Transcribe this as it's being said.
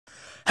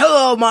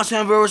Hello,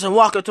 Monster viewers, and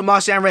welcome to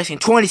Monster Racing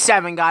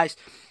 27, guys.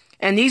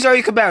 And these are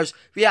your competitors.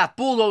 We have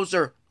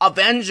Bulldozer,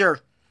 Avenger,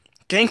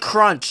 King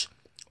Crunch,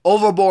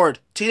 Overboard,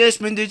 Teenage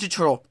Mutant Ninja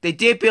Turtle. They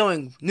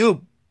debuting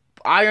new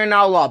Iron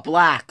Outlaw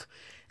Black.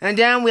 And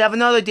then we have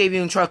another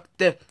debuting truck,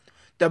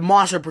 the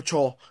Monster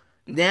Patrol.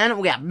 Then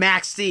we have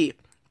Max D,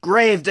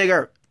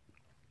 Gravedigger,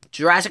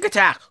 Jurassic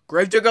Attack,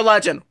 Gravedigger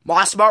Legend,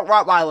 Mossmart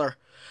Rottweiler,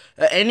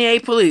 NEA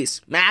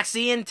Police,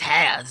 Maxie, and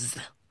Taz.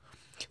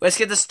 Let's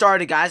get this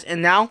started, guys.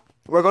 And now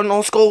we're going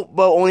old school,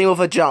 but only with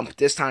a jump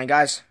this time,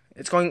 guys.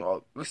 Let's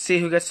see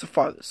who gets the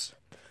farthest.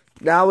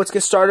 Now let's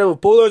get started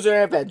with Bulldozer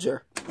and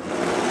Avenger.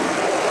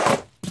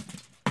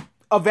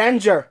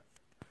 Avenger.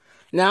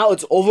 Now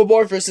it's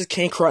Overboard versus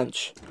King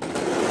Crunch.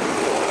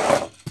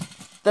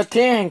 The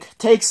King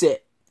takes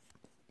it.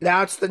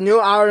 Now it's the new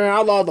Iron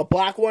Outlaw, the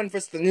black one,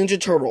 versus the Ninja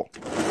Turtle.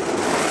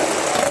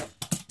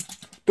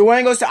 The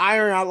winner goes to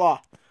Iron Outlaw.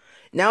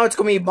 Now it's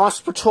going to be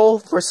Monster Patrol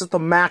versus the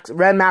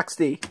Red Max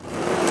D.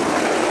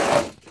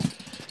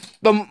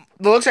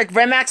 Looks like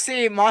Red Max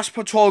D, Monster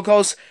Patrol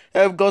goes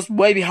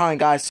way behind,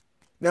 guys.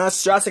 Now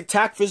it's Jurassic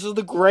Attack versus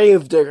the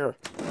Gravedigger.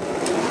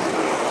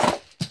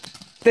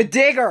 The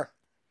Digger.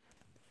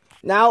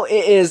 Now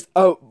it is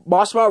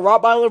Mossmart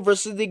Rottweiler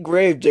versus the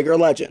Gravedigger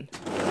Legend.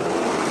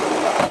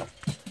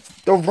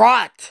 The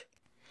Rot.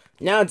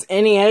 Now it's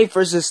NEA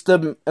versus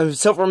the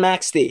Silver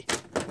Max D.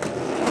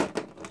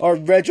 Or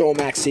Reginald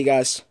Max D,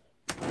 guys.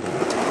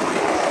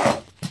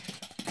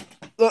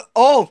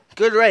 Oh,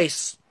 good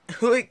race.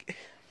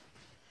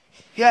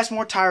 He has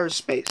more tire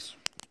space.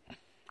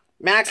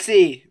 Max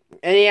D,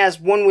 and he has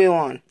one wheel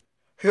on.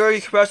 Here are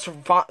your competitors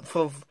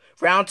for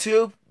round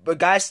 2. But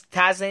guys,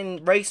 Taz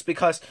ain't race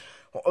because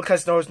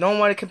there was no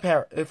one to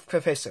compare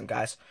face him,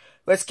 guys.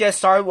 Let's get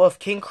started with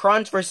King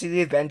Crunch versus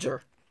the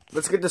Avenger.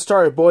 Let's get this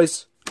started,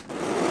 boys.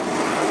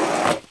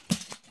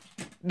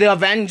 The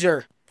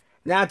Avenger.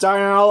 Now it's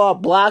Iron Outlaw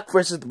Black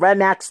versus the Red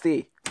Max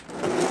D.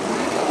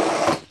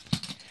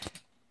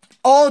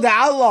 Oh, the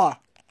Outlaw.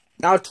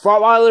 Now it's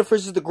Rottweiler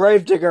versus the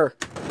Gravedigger.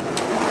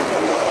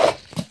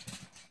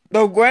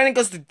 The winner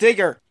goes to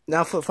Digger.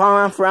 Now for the final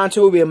round for round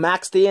 2 will be a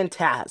Max D and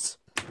Taz.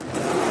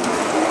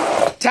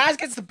 Taz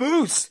gets the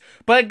boost,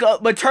 but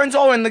turns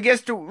over and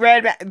gets to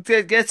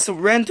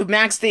run to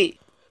Max D.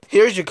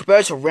 Here's your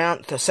comparison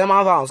round to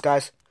semifinals,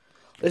 guys.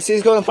 Let's see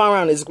who's going to the final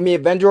round. Is it going to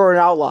be Avenger or an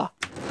Outlaw?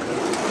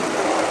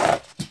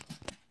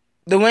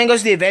 The winner goes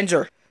to the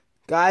Avenger.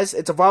 Guys,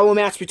 it's a rival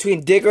match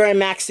between Digger and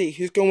Max D.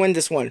 Who's going to win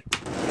this one?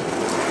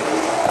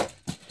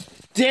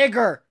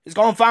 Digger is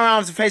going to final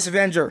round to face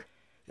Avenger.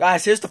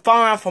 Guys, here's the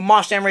final round for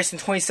Monster Racing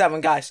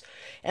 27, guys.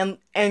 And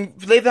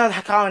leave down in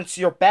the comments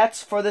your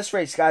bets for this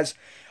race, guys.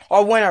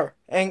 Our winner,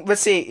 and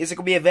let's see, is it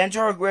going to be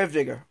Avenger or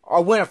Gravedigger?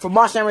 Our winner for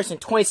Monster Racing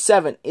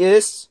 27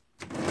 is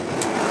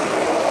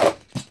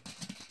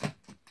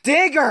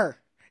Digger.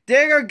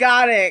 Digger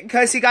got it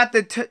because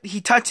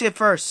he touched it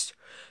first.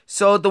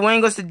 So the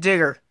win goes to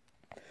Digger.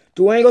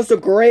 The win goes to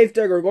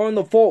Gravedigger. Going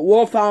to the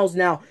World Finals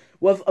now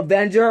with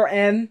Avenger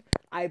and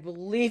I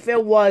believe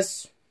it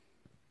was.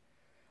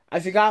 I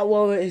forgot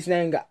what his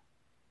name got.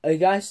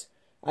 Guys,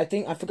 I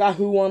forgot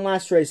who won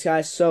last race,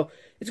 guys. So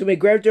it's gonna be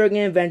Gravedigger and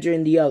Avenger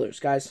and the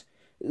others, guys.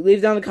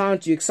 Leave down in the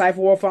comments. You excited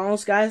for World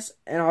Finals, guys?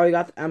 And all you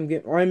got, I'm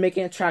already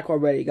making a track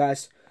already,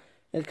 guys.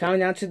 And counting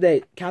down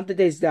today. Count the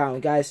days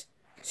down, guys.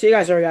 See you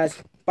guys later,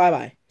 guys. Bye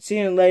bye. See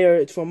you later.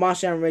 It's for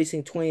Monster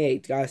Racing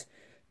 28, guys.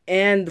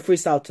 And the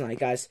freestyle tonight,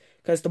 guys.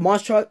 Because the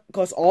Monster truck,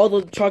 because all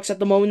the trucks at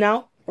the moment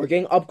now are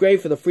getting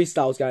upgraded for the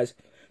freestyles, guys.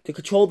 To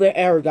control their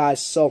air,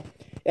 guys. So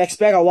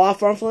expect a lot of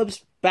front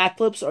flips, back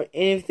flips, or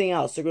anything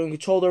else. They're going to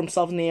control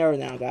themselves in the air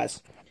now,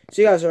 guys.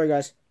 See you guys later,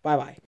 guys. Bye bye.